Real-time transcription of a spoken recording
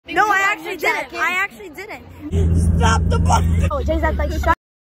I actually didn't. Stop the bus. Oh, Jayzeth, like, shut.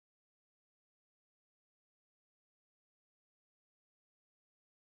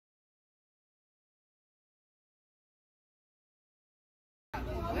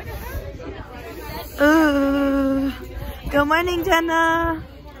 Good morning, Jenna.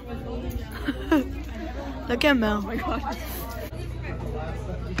 Look at Mel. Oh my god.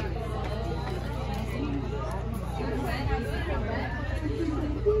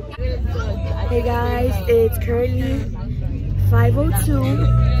 Hey guys, it's currently 5:02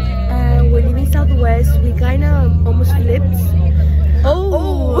 and we're leaving Southwest. We kind of almost flipped.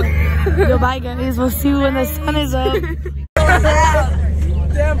 Oh! Goodbye guys, we'll see you when the sun is up.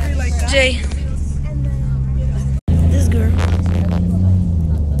 Jay. This girl.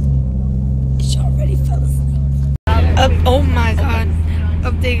 She already fell asleep. Oh my god.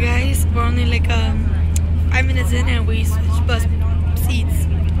 Update guys, we're only like 5 minutes in and we switched bus seats.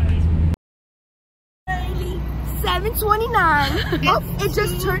 7:29. Oh, it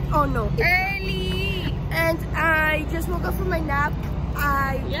just turned. Oh no. Early. And I just woke up from my nap.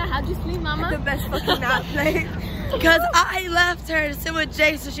 Yeah, how'd you sleep, Mama? The best fucking nap. Like, because I left her to sit with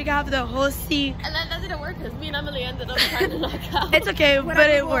Jay so she could have the whole seat. And then that didn't work because me and Emily ended up trying to knock out. It's okay, but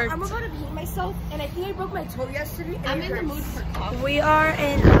it worked. I'm about to hate myself, and I think I broke my toe yesterday. I'm in the mood for coffee. We are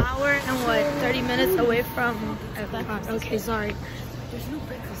an hour and what, 30 minutes away from Epcot. Okay, sorry. There's no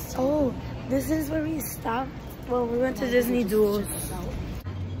breakfast. Oh, this is where we stopped. Well, we went to Disney Duels.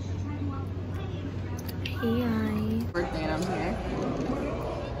 Hey, hi. Birthday and I'm here.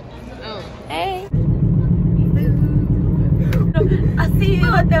 Oh. Hey. I see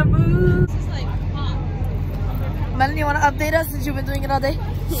you at the move. This is like hot. Melanie, you want to update us since you've been doing it all day?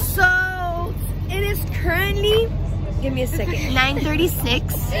 So it is currently, Give me a second.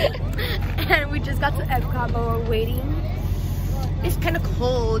 9:36, and we just got to Epcot, but we're waiting. It's kind of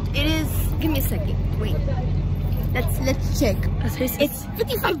cold. It is. Give me a second. Wait. Let's check. It's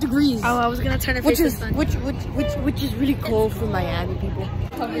 55 degrees. Oh, I was gonna turn it which face is the sun. which is really cold for Miami people.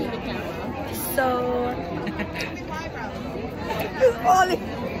 Covering the camera. So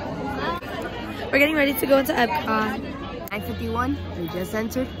we're getting ready to go into Epcot. 9:51. We just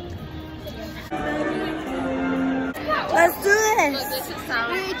entered. Let's do this. This is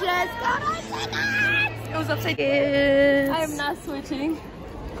sound. We just got our tickets. It was upside down. I am not switching.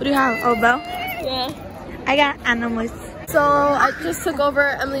 What do you have? Oh, Belle? Yeah. I got animals. So I just took over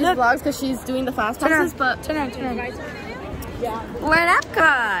Emily's vlogs because she's doing the fast passes, but Turn on. we're at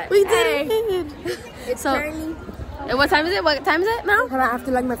Epcot. We did it. It's So- currently. And what time is it? What time is it, Mel? Hold on, I have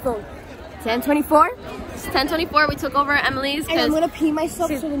to like my phone. 10:24. It's 10:24. We took over Emily's And I'm because gonna pee myself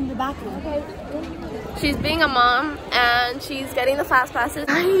in the bathroom. Okay. she's being a mom and she's getting the fast passes.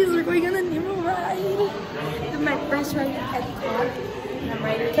 Guys, we're going on a new ride. This is my first ride at Epcot.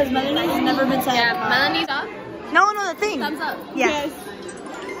 Because Melanie's never been to Yeah, Epcot. Melanie's up. No, the thing. Thumbs up. Yeah. Yes.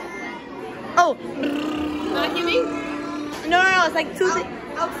 Oh. Not giving? No, it's like two.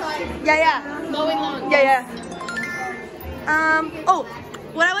 Outside. Yeah. Going long. Yeah. Oh,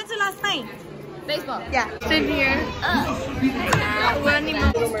 what I went to last night. Baseball. Yeah. Sit here. Ready? We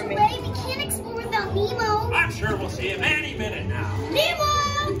can't explore without Nemo. I'm sure we'll see him any minute now. Nemo!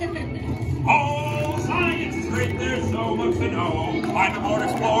 Oh, science is great, there's so much to know. Climb aboard,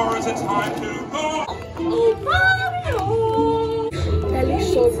 explorers, it's time to go. That looks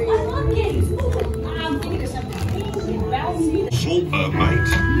so real. Salt mate.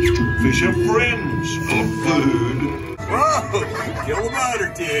 Fish are friends for food. Whoa! Kill a motor,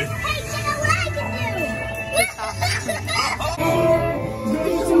 dude. Hey, Jenna, what I can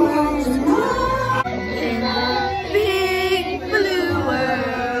Big blue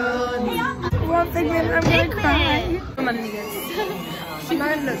world. Well, I'm thinking I'm gonna cry. Come on, niggas. She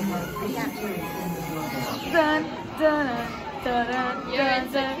might look. Dun, dun, dun, dun, dun,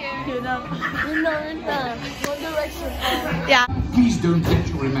 dun. You know. One Direction. Yeah. Please don't let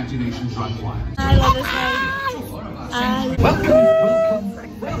your imaginations run wild. I love this ride.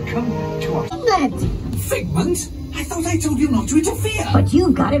 Welcome to our Figment. I thought I told you not to interfere. But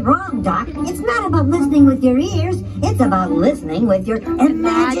you got it wrong, Doc. It's not about listening with your ears. It's about listening with your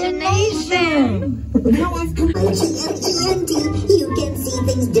imagination. Now I've You can see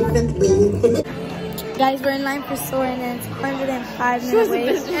things differently. Guys, we're in line for Soarin' and it's 105 minutes away.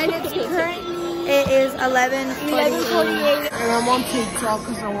 And it's currently It is 11:48. and I'm on TikTok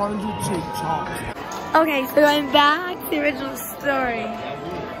because I want to do TikTok. Okay, so I'm back to the original story.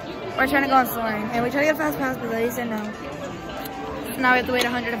 We're trying to go on Soarin', and we tried to get fast pass, but they said no. So now we have to wait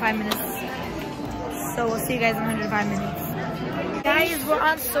 105 minutes. So we'll see you guys in 105 minutes. Guys, we're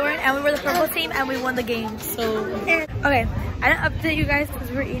on Soarin', and we were the purple team, and we won the game. So Okay, I didn't update you guys because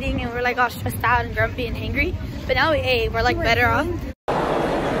we're eating and we're like all stressed out and grumpy and angry. But now we ate, we're like better off.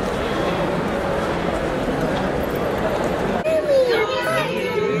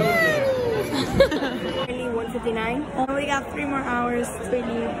 1:59. We got 3 more hours to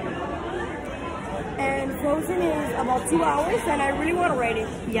leave. And Frozen is about 2 hours and I really want to ride it.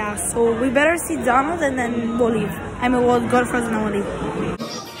 Yeah, so we better see Donald and then we'll leave. I mean, we'll go to Frozen and we'll leave.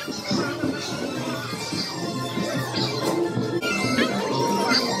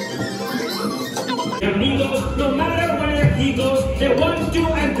 Amigos, no matter where he goes, the 1, 2,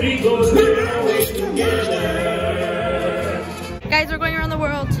 and 3 goes, we're always together. Guys, we're going around the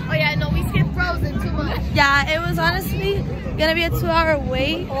world. Oh yeah, no, we skipped Frozen too much. Yeah, it was honestly gonna be a 2-hour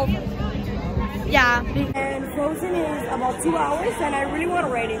wait. Yeah. And Frozen is about 2 hours and I really want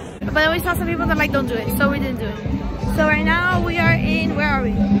to ride it. But then we saw some people that like don't do it, so we didn't do it. So right now we are in, where are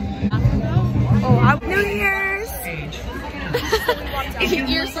we? Oh, New Year's!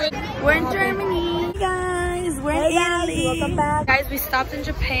 We're in Germany. Hey guys, we're in Italy. Welcome back. Guys, we stopped in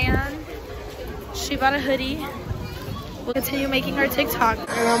Japan. She bought a hoodie. We'll continue making our TikTok. And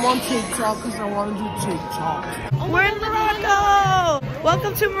I'm on TikTok because I want to do TikTok. We're in Morocco!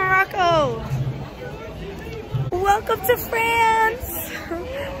 Welcome to Morocco! Welcome to France!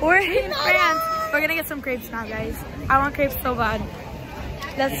 We're in France. We're gonna get some crepes now, guys. I want crepes so bad.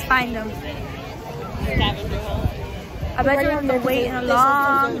 Let's find them. I bet you have to wait in a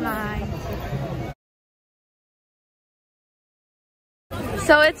long line.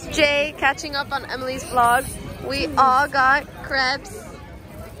 So it's Jay catching up on Emily's vlog. We all got crepes,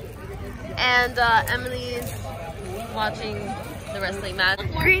 and Emily's watching the wrestling match.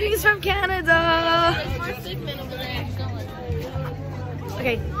 Greetings from Canada!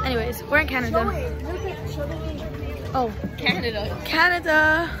 Okay, anyways, we're in Canada. Oh,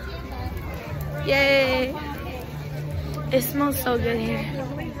 Canada! Yay! It smells so good here.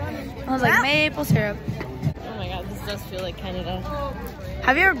 It smells like maple syrup. Oh my god, this does feel like Canada.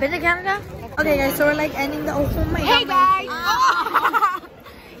 Have you ever been to Canada? Okay guys, so we're like ending the Hey guys!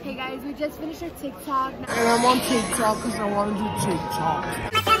 Hey guys, we just finished our TikTok. And I'm on TikTok because I want to do TikTok.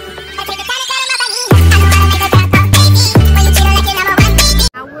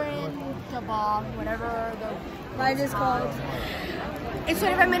 Now we're in the ball, whatever the What is called? It's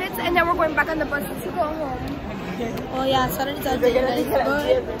 25 minutes and then we're going back on the bus to go home. Oh yeah, Saturday, but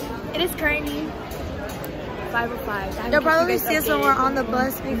It is currently 5:05. you'll probably see us when we're on the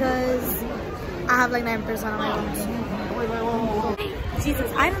bus because I have like 9% on my phone. Jesus,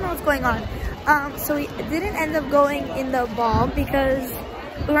 I don't know what's going on. So we didn't end up going in the ball because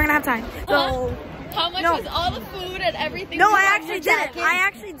we weren't gonna have time. So How much was all the food and everything? no, I actually didn't. I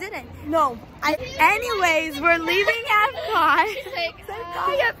actually didn't. No. Anyways, we're leaving Epcot.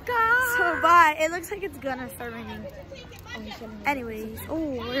 So bye. It looks like it's gonna start raining. Anyways,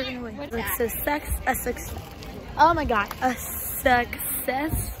 we're gonna wait. It's oh my god, a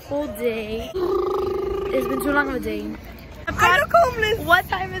successful day. It's been too long of a day. I look homeless. What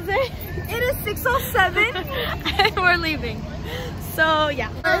time is it? It is 6:07 and we're leaving. So yeah.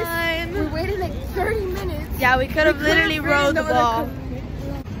 We waited like 30 minutes. Yeah, we could have literally rode the ball.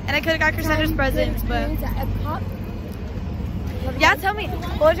 And I could have got Cassandra's presents, but yeah, tell me,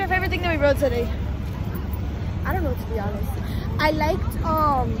 what was your favorite thing that we rode today? I don't know, to be honest. I liked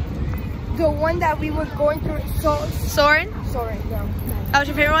the one that we were going through. Soarin'? Yeah. That was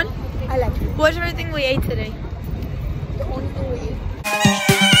your favorite one? I liked it. What was your favorite thing we ate today? The only thing we ate.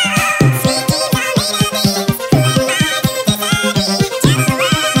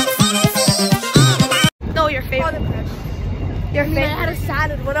 No, your favorite. Your favorite? I had a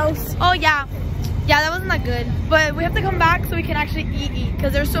salad. What else? Oh yeah. Yeah, that wasn't that good. But we have to come back so we can actually eat.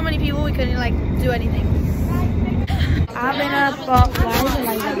 Because there's so many people we couldn't like do anything. I've been up. Why is it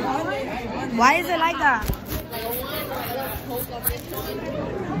like that? Why is it like that?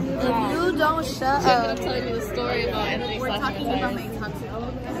 If you don't shut up. I'm telling you the story about Anthony. We're talking about my tattoo.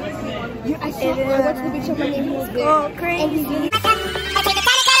 I went to the beach and my name was there. Oh, crazy.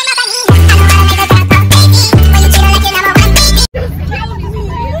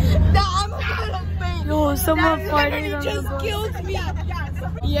 Yo, someone farted on the bus. Killed me.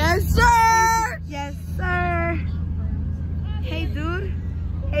 Yes, sir. Yes, sir. Hey, dude.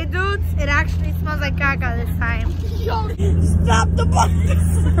 Hey, dudes. It actually smells like caca this time. Stop the bus.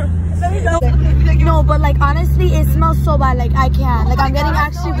 No, but like honestly, it smells so bad. Like I can't. Like I'm getting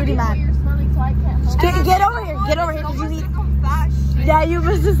actually pretty mad. Get over here. Get over here. Cause you need. Yeah, you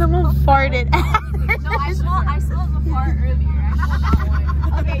must have someone farted. No, I smelled the fart earlier.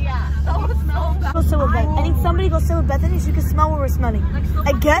 Okay, yeah. That was so bad. Go sit with Beth. I need somebody to go sit with Bethany so you can smell what we're smelling.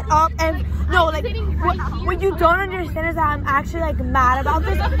 Like get up and no, like what you don't understand is that I'm actually like mad about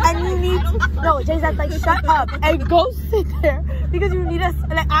this, and you need no, Jayzeth, like shut up and go sit there because you need us.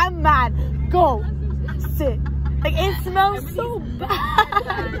 Like I'm mad. Go sit. Like it smells so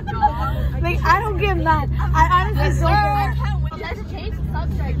bad. Like I don't get mad. I honestly don't get mad.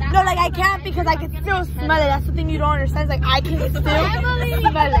 No, like I can't because I can still smell it. That's the thing you don't understand. It's like I can still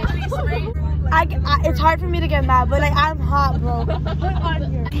smell it. It's hard for me to get mad, but like I'm hot, bro. Put on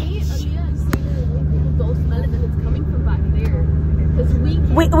here. Don't smell it, and it's coming from back there.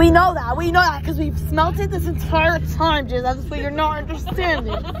 We know that. We know that because we've smelled it this entire time, Jayzeth. That's what you're not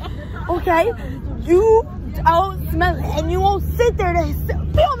understanding. Okay? You don't smell it, and you won't sit there to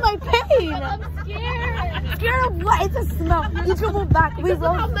feel my pain. I'm scared. Scared of what? It's a smell. You can move back. We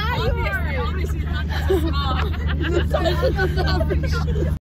How mad you are.